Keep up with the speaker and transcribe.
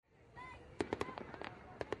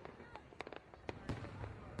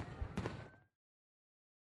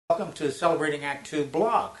Welcome to Celebrating Act Two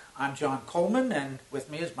blog. I'm John Coleman, and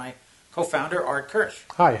with me is my co-founder, Art Kirsch.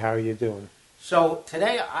 Hi, how are you doing? So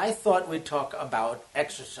today I thought we'd talk about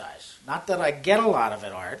exercise. Not that I get a lot of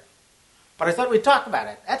it, Art, but I thought we'd talk about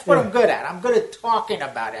it. That's what I'm good at. I'm good at talking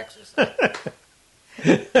about exercise.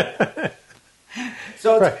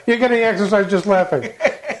 So right. You're getting exercise just laughing.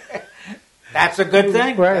 That's a good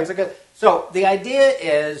thing. Right. That's a good. So the idea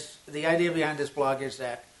behind this blog is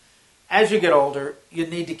that as you get older, you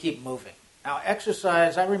need to keep moving. Now,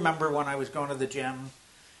 exercise, I remember when I was going to the gym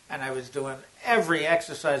and I was doing every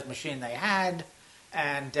exercise machine they had,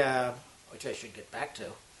 and which I should get back to,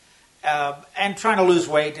 and trying to lose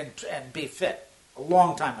weight and be fit a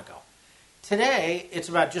long time ago. Today, it's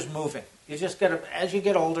about just moving. You just got to, as you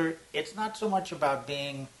get older, it's not so much about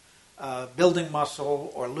being building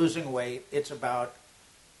muscle or losing weight. It's about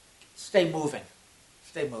stay moving.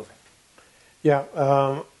 Stay moving.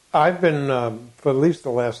 Yeah, I've been, for at least the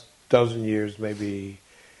last dozen years, maybe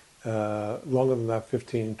longer than that,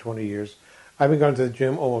 15, 20 years, I've been going to the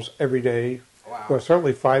gym almost every day, Wow. or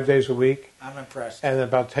certainly 5 days a week. I'm impressed. And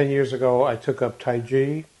about 10 years ago, I took up Tai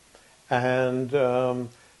Chi, and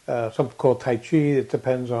something called Tai Chi. It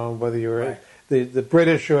depends on whether you're Right. the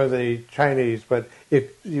British or the Chinese, but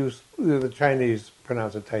if you the Chinese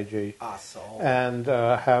pronounce it Tai Chi. So. And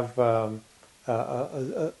have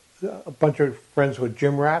a bunch of friends who are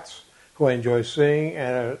gym rats who I enjoy seeing,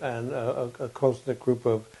 and a close-knit group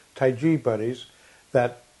of Tai Chi buddies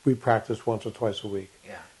that we practice once or twice a week.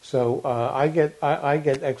 Yeah. So I get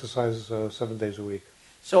exercise 7 days a week.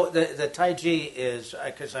 So the Tai Chi is,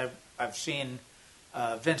 because I've seen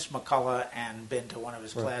Vince McCullough and been to one of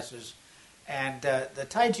his classes, and the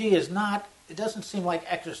Tai Chi is not, it doesn't seem like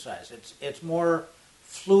exercise. It's more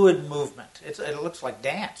fluid movement. It looks like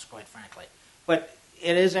dance, quite frankly. But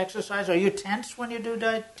it is exercise. Are you tense when you do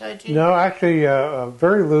Tai Chi? No, actually,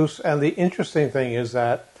 very loose. And the interesting thing is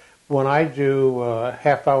that when I do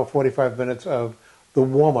half hour, 45 minutes of the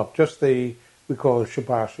warm-up, just we call it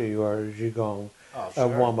Shibashi or Qigong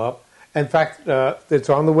warm-up. In fact, it's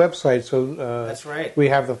on the website, so that's right. We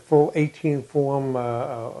have the full 18 form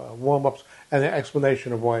warm-ups and an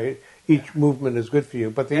explanation of why each movement is good for you.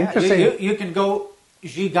 But the interesting... You can go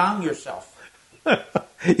Qigong yourself.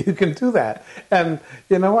 You can do that. And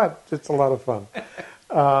you know what? It's a lot of fun.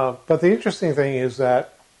 But the interesting thing is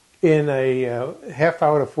that in a half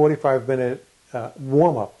hour to 45-minute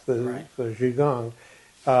warm-up, the Qigong,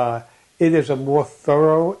 it is a more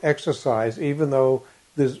thorough exercise, even though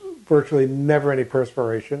there's virtually never any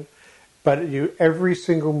perspiration. But every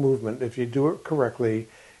single movement, if you do it correctly,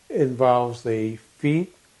 involves the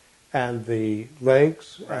feet and the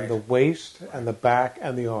legs and the waist and the back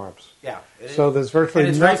and the arms. Yeah. So there's virtually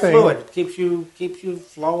and it's nothing. very fluid. It keeps you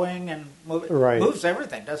flowing and moving. Right. Moves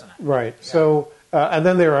everything, doesn't it? Right. Yeah. So and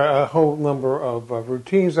then there are a whole number of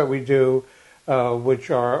routines that we do, which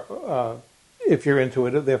are, if you're into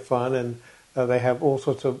it, they're fun, and they have all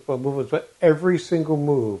sorts of movements. But every single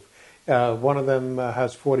move, one of them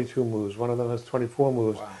has 42 moves, one of them has 24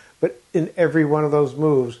 moves. Wow. But in every one of those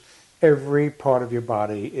moves, every part of your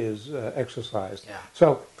body is exercised. Yeah.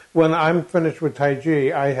 So when I'm finished with Tai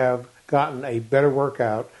Chi, I have gotten a better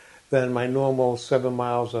workout than my normal 7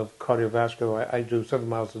 miles of cardiovascular. I do 7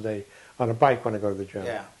 miles a day on a bike when I go to the gym.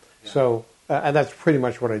 Yeah. So, and that's pretty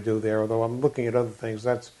much what I do there, although I'm looking at other things.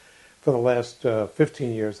 That's, for the last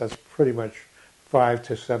 15 years, that's pretty much 5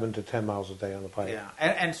 to 7 to 10 miles a day on the bike. Yeah,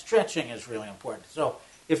 and stretching is really important. So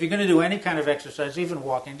if you're going to do any kind of exercise, even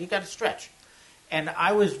walking, you got to stretch. And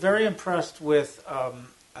I was very impressed with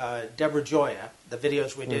Deborah Joya, the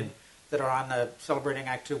videos we did that are on the Celebrating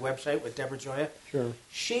Act Two website with Deborah Joya. Sure.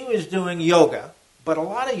 She was doing yoga, but a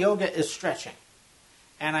lot of yoga is stretching.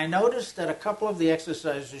 And I noticed that a couple of the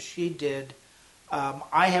exercises she did,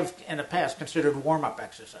 I have in the past considered warm-up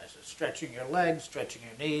exercises, stretching your legs, stretching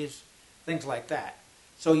your knees, things like that.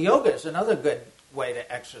 So yoga is another good way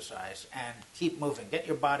to exercise and keep moving, get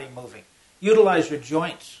your body moving. Utilize your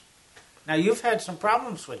joints. Now, you've had some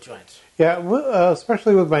problems with joints. Yeah,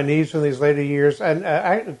 especially with my knees in these later years. And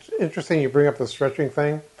it's interesting you bring up the stretching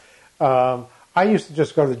thing. I used to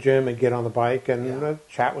just go to the gym and get on the bike and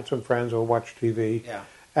chat with some friends or watch TV. Yeah.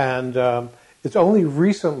 And it's only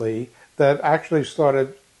recently that I actually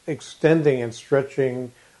started extending and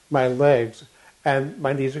stretching my legs, and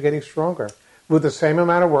my knees are getting stronger. With the same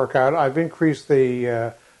amount of workout, I've increased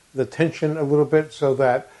the tension a little bit so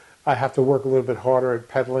that I have to work a little bit harder at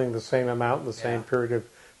pedaling the same amount in the same period of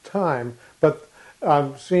time. But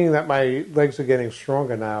I'm seeing that my legs are getting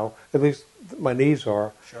stronger now, at least my knees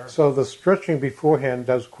are. Sure. So the stretching beforehand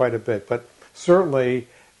does quite a bit. But certainly,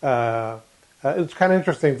 it's kind of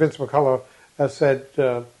interesting. Vince McCullough said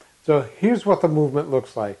So here's what the movement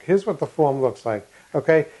looks like. Here's what the form looks like.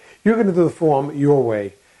 Okay? You're going to do the form your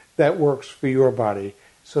way. That works for your body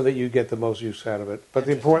so that you get the most use out of it. But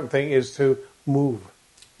the important thing is to move.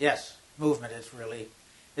 Yes, movement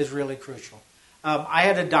is really crucial. I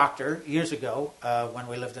had a doctor years ago when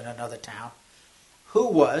we lived in another town who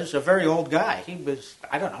was a very old guy. He was,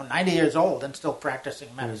 I don't know, 90 years old and still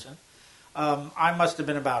practicing medicine. I must have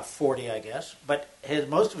been about 40, I guess. But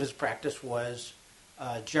most of his practice was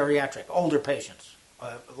geriatric, older patients,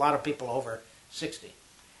 a lot of people over 60.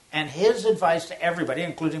 And his advice to everybody,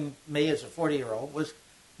 including me as a 40-year-old, was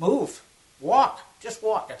move, walk, just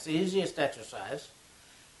walk. It's the easiest exercise.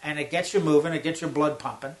 And it gets you moving, it gets your blood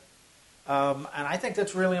pumping. And I think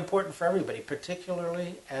that's really important for everybody,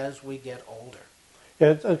 particularly as we get older.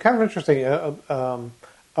 Yeah, it's kind of interesting. I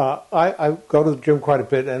go to the gym quite a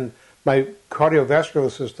bit, and my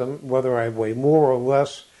cardiovascular system, whether I weigh more or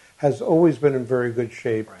less, has always been in very good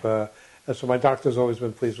shape. Right. And so my doctor's always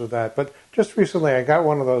been pleased with that. But just recently, I got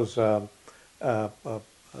one of those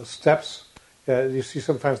steps. You see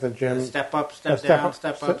sometimes in the gym. Step up, step down,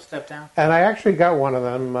 step up, step down. And I actually got one of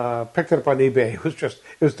them, picked it up on eBay. It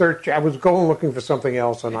was dirt cheap. I was going looking for something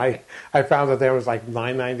else, and I found that there was like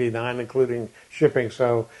 $9.99, including shipping.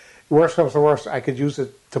 So worst comes to worst, I could use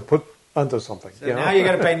it to put under something. So now you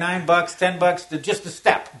got to pay $9, $10 to just a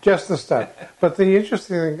step. Just a step. But the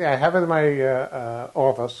interesting thing, I have it in my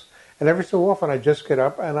office, and every so often I just get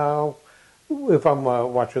up and if I'm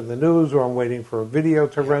watching the news or I'm waiting for a video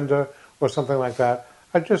to render or something like that,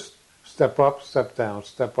 I just step up, step down,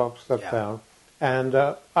 step up, step down. And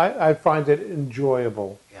I find it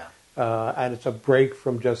enjoyable. Yeah. And it's a break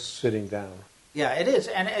from just sitting down. Yeah, it is.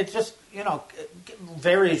 And it just,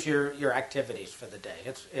 varies your activities for the day.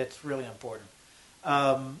 It's really important.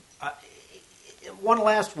 One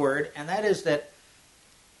last word, and that is that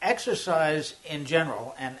exercise in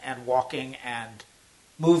general and walking and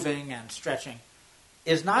moving and stretching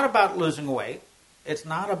is not about losing weight. It's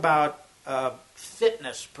not about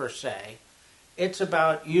fitness per se. It's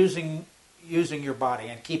about using your body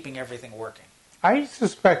and keeping everything working. I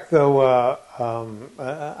suspect, though,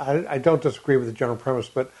 I don't disagree with the general premise,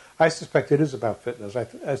 but I suspect it is about fitness.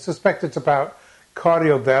 I suspect it's about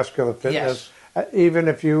cardiovascular fitness. Yes. Even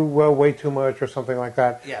if you weigh too much or something like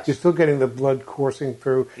that, yes, you're still getting the blood coursing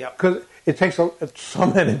through. Because it takes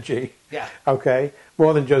some energy. Yeah. Okay.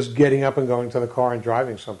 More than just getting up and going to the car and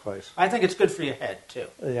driving someplace. I think it's good for your head too.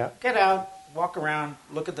 Yeah. Get out, walk around,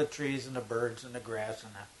 look at the trees and the birds and the grass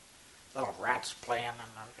and the little rats playing and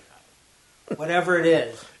whatever it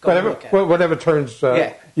is. Whatever turns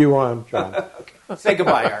you on, John. Okay. Say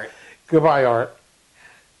goodbye, Art. Goodbye, Art.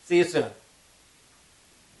 See you soon.